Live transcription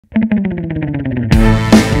Hey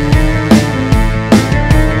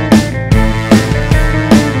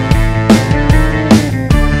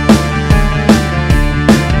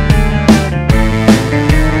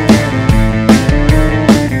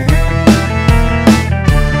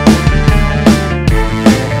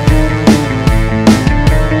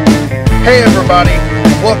everybody,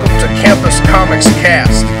 welcome to Campus Comics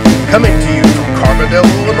Cast, coming to you from Carbondale,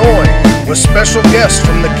 Illinois, with special guests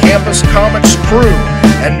from the Campus Comics crew.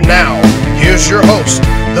 And now, here's your host,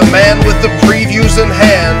 the man with the previews in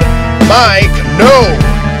hand, Mike No.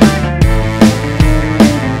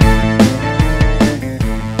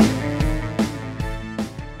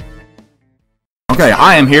 Okay,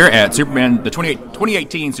 I am here at Superman, the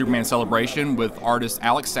 2018 Superman Celebration with artist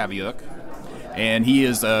Alex Saviuk. And he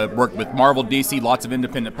has worked with Marvel, DC, lots of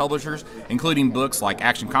independent publishers, including books like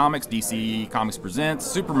Action Comics, DC Comics Presents,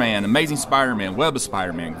 Superman, Amazing Spider-Man, Web of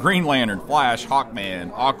Spider-Man, Green Lantern, Flash,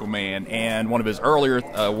 Hawkman, Aquaman, and one of his earlier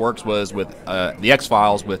works was with the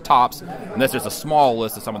X-Files with Topps. And that's just a small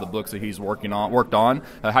list of some of the books that he's worked on.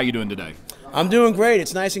 How you doing today? I'm doing great.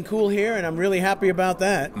 It's nice and cool here, and I'm really happy about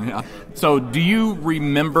that. Yeah. So do you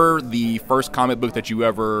remember the first comic book that you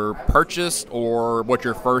ever purchased, or what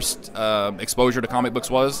your first exposure to comic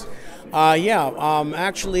books was?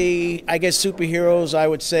 Actually, I guess superheroes, I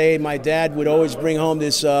would say my dad would always bring home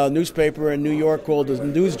this newspaper in New York called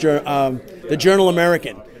the Journal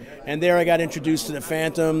American. And there I got introduced to the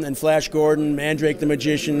Phantom and Flash Gordon, Mandrake the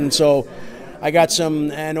Magician, so I got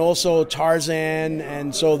some, and also Tarzan,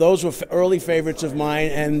 and so those were early favorites of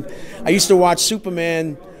mine. And I used to watch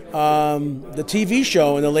Superman, the TV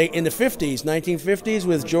show in the 50s, 1950s,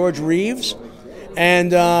 with George Reeves,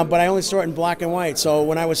 and but I only saw it in black and white. So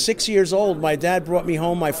when I was 6 years old, my dad brought me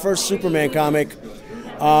home my first Superman comic,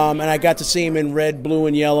 and I got to see him in red, blue,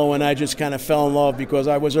 and yellow, and I just kind of fell in love because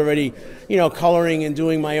I was already, coloring and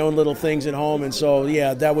doing my own little things at home, and so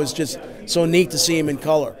yeah, that was just so neat to see him in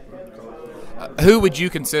color. Who would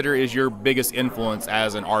you consider is your biggest influence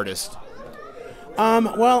as an artist?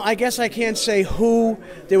 Well, I guess I can't say who.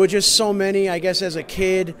 There were just so many. I guess as a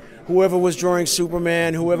kid, whoever was drawing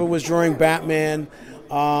Superman, whoever was drawing Batman,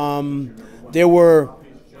 there were,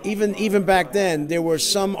 even back then, there were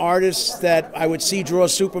some artists that I would see draw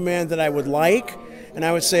Superman that I would like, and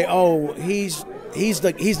I would say, oh, he's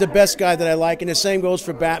the best guy that I like, and the same goes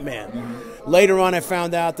for Batman. Mm-hmm. Later on, I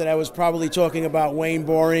found out that I was probably talking about Wayne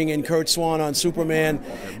Boring and Kurt Swan on Superman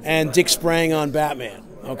and Dick Sprang on Batman.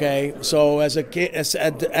 Okay, so as a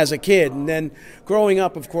kid, and then growing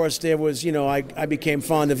up, of course, there was, I became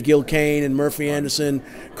fond of Gil Kane and Murphy Anderson,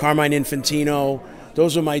 Carmine Infantino.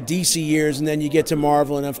 Those were my DC years, and then you get to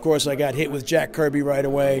Marvel, and of course I got hit with Jack Kirby right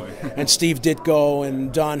away, and Steve Ditko,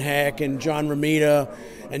 and Don Heck, and John Romita,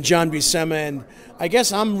 and John Buscema, and I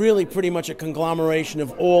guess I'm really pretty much a conglomeration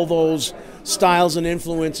of all those styles and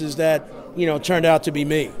influences that, turned out to be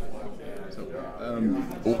me.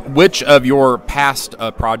 Which of your past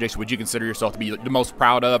projects would you consider yourself to be the most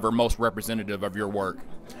proud of or most representative of your work?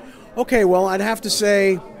 Okay, well, I'd have to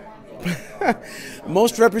say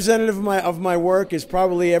most representative of my work is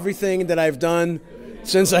probably everything that I've done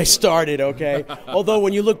since I started, okay? Although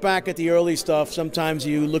when you look back at the early stuff, sometimes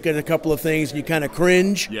you look at a couple of things and you kind of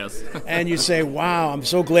cringe. Yes. And you say, wow, I'm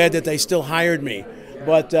so glad that they still hired me.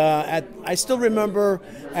 But I still remember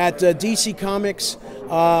at DC Comics,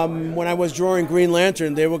 when I was drawing Green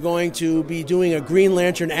Lantern, they were going to be doing a Green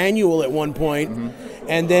Lantern annual at one point. Mm-hmm.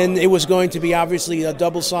 And then it was going to be obviously a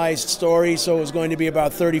double-sized story, so it was going to be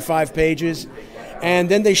about 35 pages. And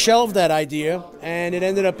then they shelved that idea, and it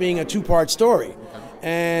ended up being a two-part story.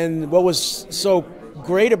 And what was so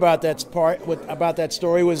great about that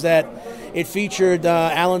story was that it featured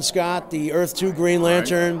Alan Scott, the Earth 2 Green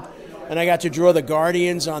Lantern, and I got to draw the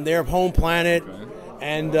Guardians on their home planet,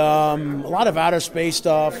 and a lot of outer space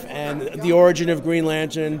stuff, and the origin of Green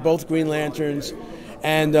Lantern, both Green Lanterns,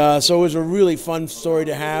 and so it was a really fun story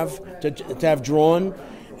to have drawn.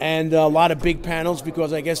 And a lot of big panels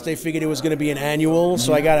because I guess they figured it was going to be an annual.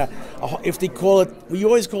 So I got if they call it, we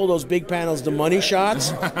always call those big panels the money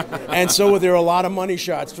shots. And so there were a lot of money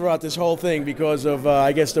shots throughout this whole thing because of,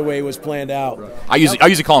 I guess, the way it was planned out. I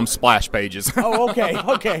usually call them splash pages. Oh,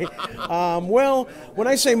 okay. Well, when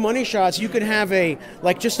I say money shots, you could have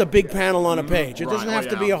just a big panel on a page. It doesn't have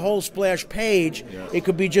to be a whole splash page. Yes. It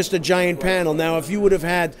could be just a giant panel. Now, if you would have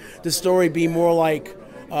had the story be more like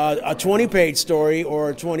a 20-page story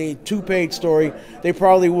or a 22-page story, they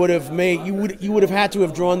probably would have made you would have had to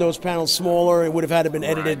have drawn those panels smaller. It would have had to have been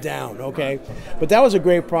edited down. Okay, but that was a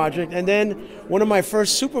great project. And then one of my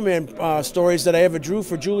first Superman stories that I ever drew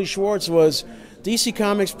for Julie Schwartz was DC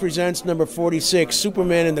Comics Presents number 46,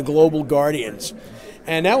 Superman and the Global Guardians.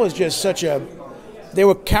 and that was just such a. They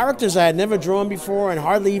were characters I had never drawn before,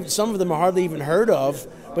 and some of them I hardly even heard of.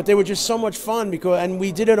 But they were just so much fun and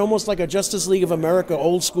we did it almost like a Justice League of America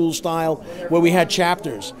old school style, where we had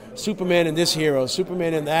chapters: Superman and this hero,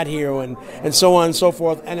 Superman and that hero, and so on and so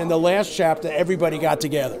forth. And in the last chapter, everybody got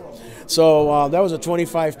together. So that was a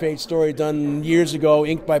 25-page story done years ago,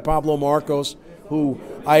 inked by Pablo Marcos, who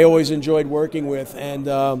I always enjoyed working with.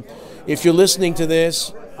 And if you're listening to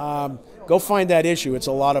this, go find that issue. It's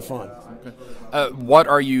a lot of fun. What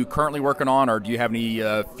are you currently working on, or do you have any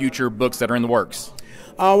future books that are in the works?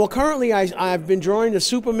 Well, currently I've been drawing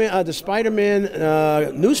the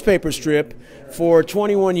Spider-Man newspaper strip for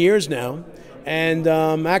 21 years now. And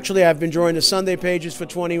actually I've been drawing the Sunday pages for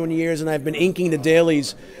 21 years, and I've been inking the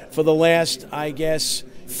dailies for the last, I guess,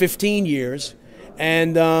 15 years.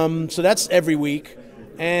 And so that's every week.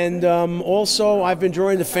 And also I've been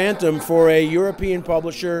drawing the Phantom for a European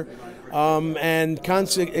publisher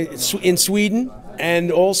in Sweden.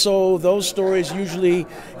 And also those stories usually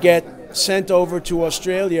get sent over to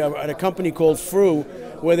Australia at a company called Fru,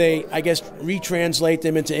 where they, I guess, retranslate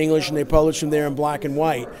them into English and they publish them there in black and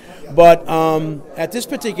white. But at this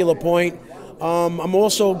particular point, I'm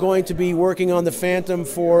also going to be working on the Phantom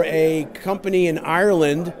for a company in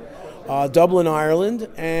Ireland, Dublin, Ireland,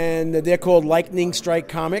 and they're called Lightning Strike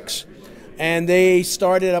Comics. And they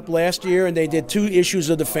started up last year, and they did 2 issues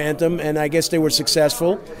of the Phantom, and I guess they were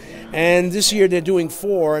successful. And this year they're doing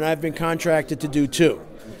 4, and I've been contracted to do 2.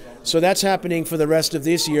 So that's happening for the rest of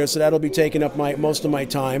this year, so that'll be taking up most of my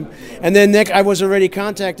time. And then I was already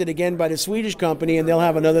contacted again by the Swedish company, and they'll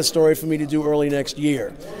have another story for me to do early next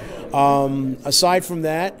year. Aside from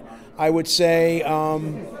that, I would say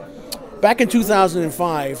back in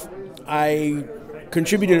 2005, I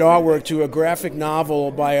contributed artwork to a graphic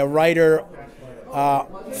novel by a writer,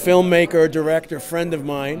 filmmaker, director, friend of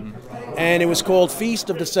mine, and it was called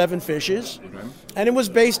Feast of the Seven Fishes. And it was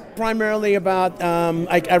based primarily about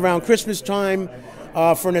around Christmas time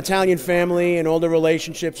for an Italian family and all the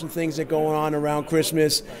relationships and things that go on around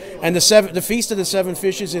Christmas. And the Feast of the Seven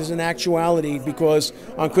Fishes is an actuality because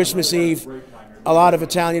on Christmas Eve, a lot of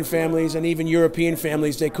Italian families and even European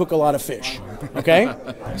families, they cook a lot of fish. Okay?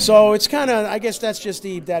 So it's kind of, I guess that's just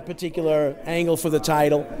that particular angle for the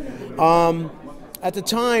title. At the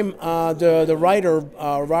time, the writer,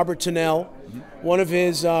 Robert Tennell, one of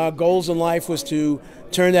his goals in life was to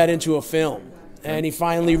turn that into a film. And he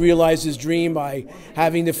finally realized his dream by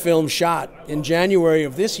having the film shot in January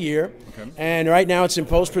of this year. Okay. And right now it's in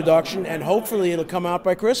post-production, and hopefully it'll come out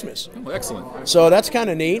by Christmas. Oh, excellent. So that's kind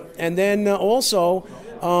of neat. And then also,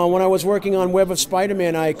 when I was working on Web of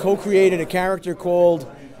Spider-Man, I co-created a character called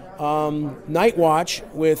Night Watch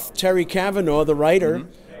with Terry Cavanaugh, the writer.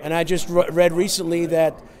 Mm-hmm. And I just read recently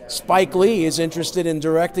that Spike Lee is interested in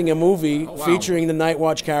directing a movie featuring the Night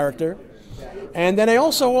Watch character. And then I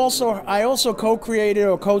also co-created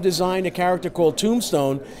or co-designed a character called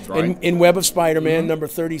Tombstone in Web of Spider-Man, number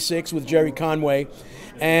 36, with Jerry Conway.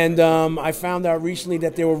 And I found out recently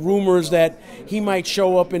that there were rumors that he might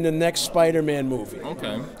show up in the next Spider-Man movie.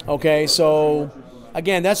 Okay, so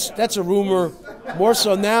again, that's a rumor. More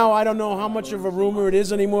so now, I don't know how much of a rumor it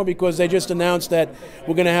is anymore because they just announced that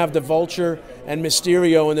we're going to have the Vulture and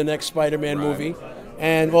Mysterio in the next Spider-Man movie.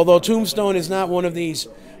 And although Tombstone is not one of these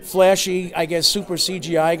flashy, I guess, super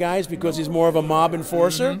CGI guys because he's more of a mob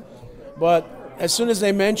enforcer, but as soon as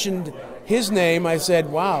they mentioned his name, I said,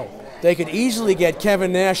 wow, they could easily get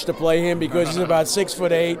Kevin Nash to play him because he's about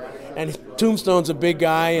 6'8", and Tombstone's a big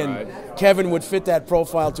guy, and Kevin would fit that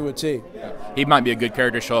profile to a T. He might be a good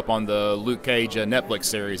character to show up on the Luke Cage Netflix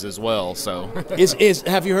series as well. So,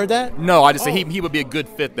 have you heard that? No, I just say he would be a good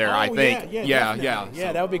fit there. I think. Yeah,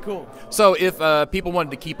 so, that would be cool. So, if people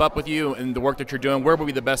wanted to keep up with you and the work that you're doing, where would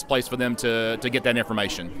be the best place for them to get that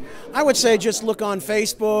information? I would say just look on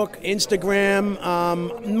Facebook,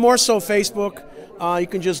 Instagram, more so Facebook. You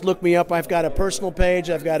can just look me up. I've got a personal page.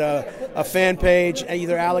 I've got a fan page,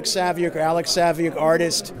 either Alex Saviuk or Alex Saviuk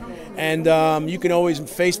Artist. And you can always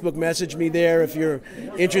Facebook message me there if you're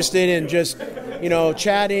interested in just,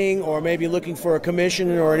 chatting or maybe looking for a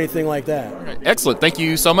commission or anything like that. Okay. Excellent. Thank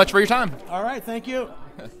you so much for your time. All right. Thank you.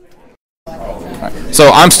 So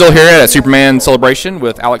I'm still here at Superman Celebration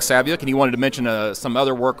with Alex Saviuk, and he wanted to mention some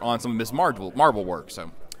other work on some of his Marvel work.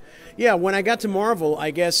 So, yeah, when I got to Marvel,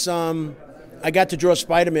 I guess I got to draw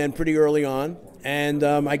Spider-Man pretty early on. And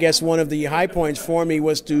I guess one of the high points for me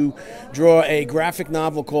was to draw a graphic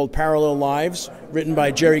novel called Parallel Lives, written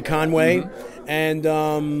by Jerry Conway. Mm-hmm.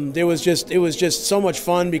 And it was just so much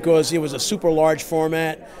fun because it was a super large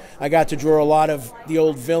format. I got to draw a lot of the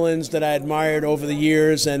old villains that I admired over the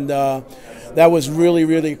years, and that was really,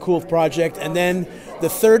 really a cool project. And then the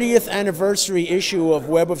 30th anniversary issue of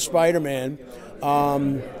Web of Spider-Man,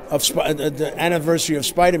 the anniversary of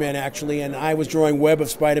Spider-Man, actually, and I was drawing Web of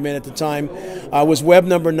Spider-Man at the time, was Web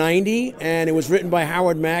number 90, and it was written by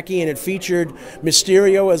Howard Mackey, and it featured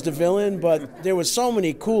Mysterio as the villain, but there was so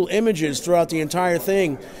many cool images throughout the entire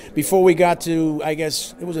thing before we got to, I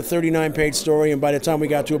guess, it was a 39-page story, and by the time we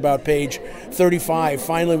got to about page 35,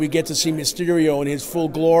 finally we get to see Mysterio in his full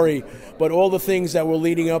glory, but all the things that were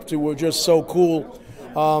leading up to were just so cool.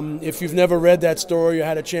 If you've never read that story or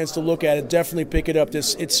had a chance to look at it, definitely pick it up.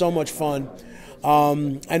 It's so much fun.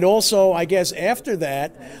 And also, I guess after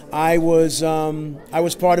that, I was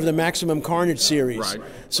part of the Maximum Carnage series. Right.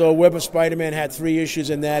 So Web of Spider-Man had 3 issues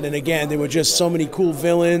in that, and again, there were just so many cool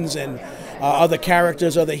villains and other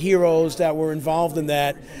characters, other heroes that were involved in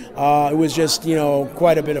that. It was just,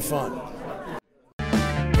 quite a bit of fun.